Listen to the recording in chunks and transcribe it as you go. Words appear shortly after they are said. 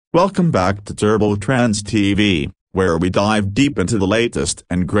Welcome back to Turbo Trendz TV, where we dive deep into the latest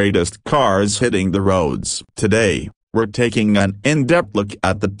and greatest cars hitting the roads. Today, we're taking an in-depth look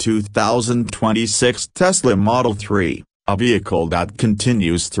at the 2026 Tesla Model 3, a vehicle that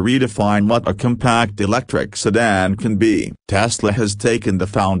continues to redefine what a compact electric sedan can be. Tesla has taken the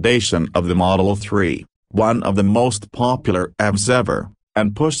foundation of the Model 3, one of the most popular EVs ever,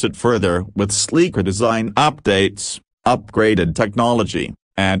 and pushed it further with sleeker design updates, upgraded technology,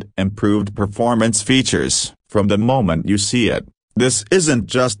 and improved performance features. From the moment you see it, this isn't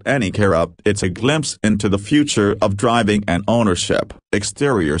just any car, it's a glimpse into the future of driving and ownership.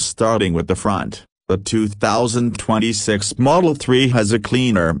 Exterior. Starting with the front, the 2026 Model 3 has a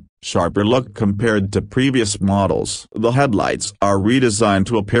cleaner, sharper look compared to previous models. The headlights are redesigned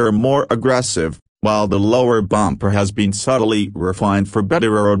to appear more aggressive, while the lower bumper has been subtly refined for better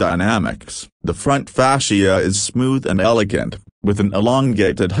aerodynamics. The front fascia is smooth and elegant, with an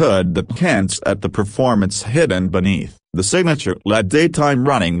elongated hood that hints at the performance hidden beneath. The signature LED daytime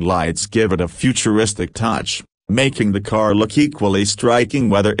running lights give it a futuristic touch, making the car look equally striking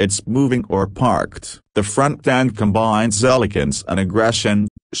whether it's moving or parked. The front end combines elegance and aggression,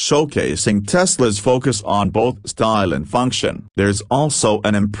 showcasing Tesla's focus on both style and function. There's also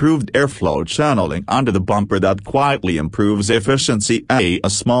an improved airflow channeling under the bumper that quietly improves efficiency, a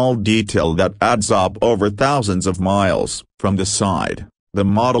small detail that adds up over thousands of miles. From the side, the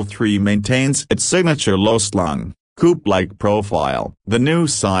Model 3 maintains its signature low-slung, coupe-like profile. The new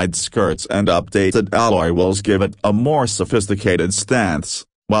side skirts and updated alloy wheels give it a more sophisticated stance,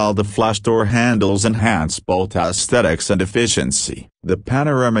 while the flush door handles enhance both aesthetics and efficiency. The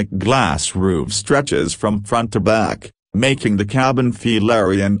panoramic glass roof stretches from front to back, making the cabin feel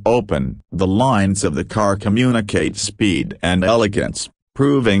airy and open. The lines of the car communicate speed and elegance,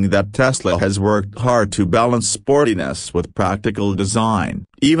 proving that Tesla has worked hard to balance sportiness with practical design.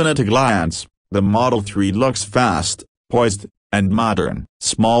 Even at a glance, the Model 3 looks fast, poised, and modern.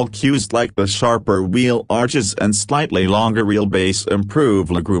 Small cues like the sharper wheel arches and slightly longer wheelbase improve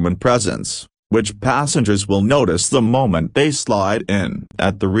legroom and presence, which passengers will notice the moment they slide in.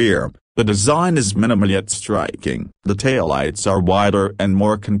 At the rear, the design is minimal yet striking. The taillights are wider and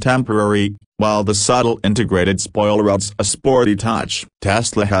more contemporary, while the subtle integrated spoiler adds a sporty touch.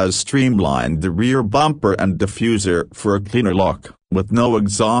 Tesla has streamlined the rear bumper and diffuser for a cleaner look. With no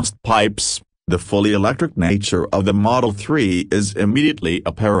exhaust pipes, the fully electric nature of the Model 3 is immediately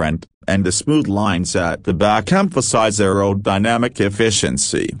apparent, and the smooth lines at the back emphasize aerodynamic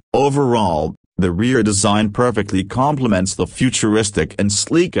efficiency. Overall, the rear design perfectly complements the futuristic and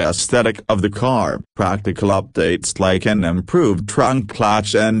sleek aesthetic of the car. Practical updates like an improved trunk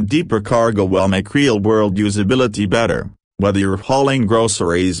clutch and deeper cargo will make real-world usability better, whether you're hauling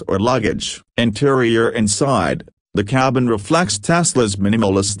groceries or luggage. Interior. Inside, the cabin reflects Tesla's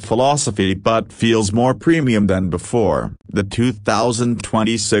minimalist philosophy but feels more premium than before. The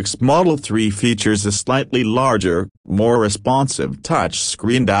 2026 Model 3 features a slightly larger, more responsive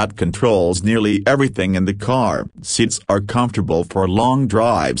touchscreen that controls nearly everything in the car. Seats are comfortable for long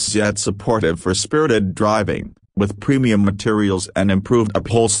drives yet supportive for spirited driving, with premium materials and improved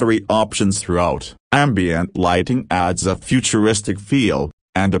upholstery options throughout. Ambient lighting adds a futuristic feel,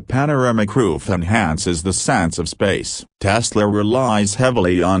 and a panoramic roof enhances the sense of space. Tesla relies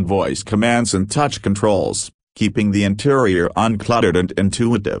heavily on voice commands and touch controls, keeping the interior uncluttered and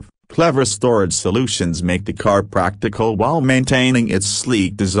intuitive. Clever storage solutions make the car practical while maintaining its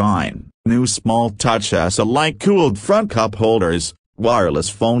sleek design. New small touches like cooled front cup holders, wireless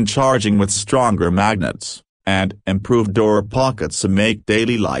phone charging with stronger magnets, and improved door pockets make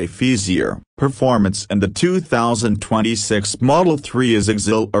daily life easier. Performance in the 2026 Model 3 is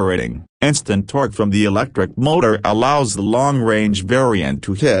exhilarating. Instant torque from the electric motor allows the long-range variant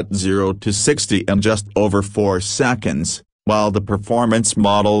to hit 0 to 60 in just over 4 seconds, while the performance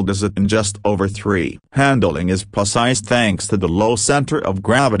model does it in just over 3. Handling is precise thanks to the low center of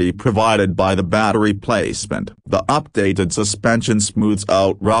gravity provided by the battery placement. The updated suspension smooths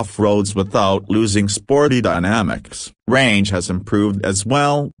out rough roads without losing sporty dynamics. Range has improved as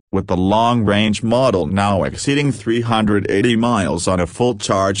well, with the long-range model now exceeding 380 miles on a full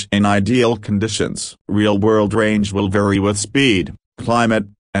charge in ideal conditions. Real-world range will vary with speed, climate,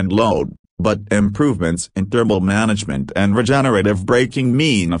 and load, but improvements in thermal management and regenerative braking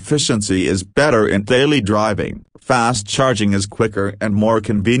mean efficiency is better in daily driving. Fast charging is quicker and more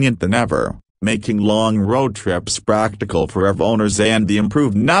convenient than ever, making long road trips practical for EV owners, and the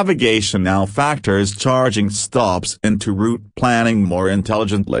improved navigation now factors charging stops into route planning more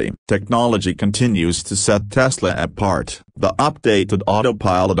intelligently. Technology continues to set Tesla apart. The updated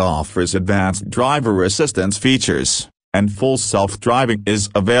Autopilot offers advanced driver assistance features, and Full Self-Driving is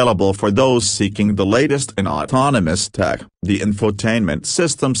available for those seeking the latest in autonomous tech. The infotainment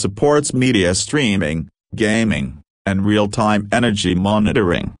system supports media streaming, gaming, and real-time energy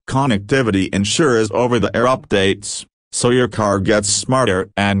monitoring. Connectivity ensures over-the-air updates, so your car gets smarter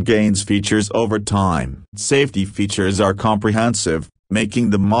and gains features over time. Safety features are comprehensive, making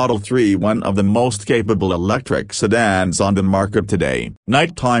the Model 3 one of the most capable electric sedans on the market today.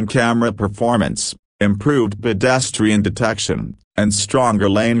 Nighttime camera performance, improved pedestrian detection, and stronger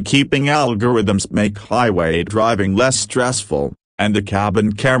lane-keeping algorithms make highway driving less stressful, and the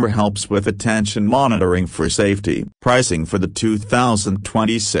cabin camera helps with attention monitoring for safety. Pricing for the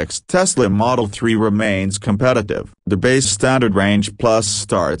 2026 Tesla Model 3 remains competitive. The base Standard Range Plus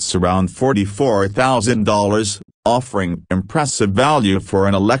starts around $44,000, offering impressive value for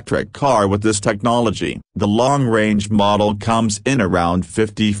an electric car with this technology. The long-range model comes in around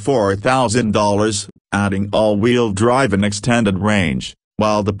 $54,000, adding all-wheel drive and extended range,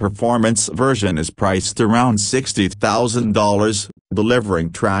 while the performance version is priced around $60,000,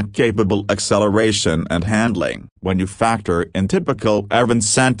 delivering track-capable acceleration and handling. When you factor in typical EV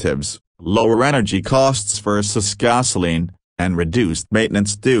incentives, lower energy costs versus gasoline, and reduced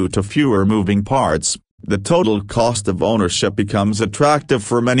maintenance due to fewer moving parts, the total cost of ownership becomes attractive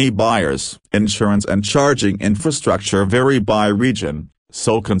for many buyers. Insurance and charging infrastructure vary by region,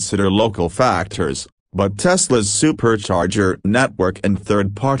 so consider local factors, but Tesla's supercharger network and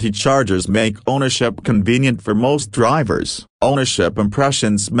third-party chargers make ownership convenient for most drivers. Ownership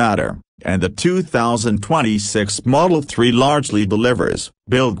impressions matter, and the 2026 Model 3 largely delivers.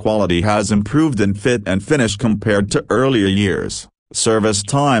 Build quality has improved in fit and finish compared to earlier years. Service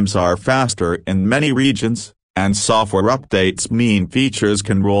times are faster in many regions, and software updates mean features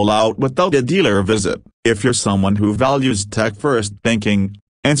can roll out without a dealer visit. If you're someone who values tech-first thinking,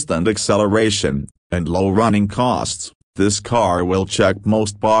 instant acceleration, and low running costs, this car will check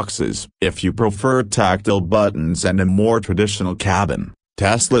most boxes. If you prefer tactile buttons and a more traditional cabin,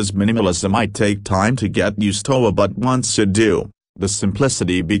 Tesla's minimalism might take time to get used to, but once you do, the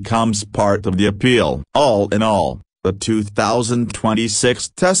simplicity becomes part of the appeal. All in all, the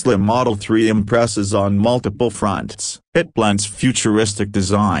 2026 Tesla Model 3 impresses on multiple fronts. It blends futuristic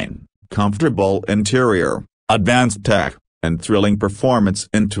design, comfortable interior, advanced tech, and thrilling performance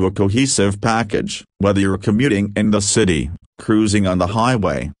into a cohesive package. Whether you're commuting in the city, cruising on the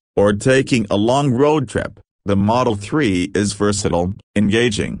highway, or taking a long road trip, the Model 3 is versatile,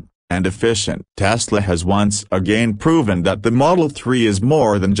 engaging, and efficient. Tesla has once again proven that the Model 3 is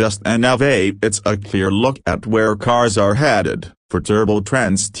more than just an EV. It's a clear look at where cars are headed. For Turbo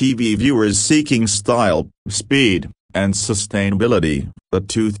Trendz TV viewers seeking style, speed, and sustainability, the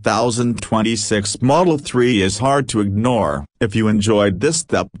 2026 Model 3 is hard to ignore. If you enjoyed this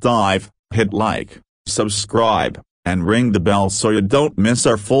deep dive, hit like, subscribe, and ring the bell so you don't miss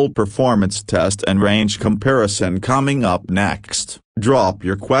our full performance test and range comparison coming up next. Drop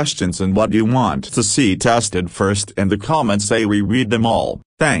your questions and what you want to see tested first in the comments. We read them all.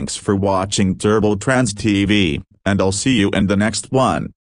 Thanks for watching Turbo Trendz TV, and I'll see you in the next one.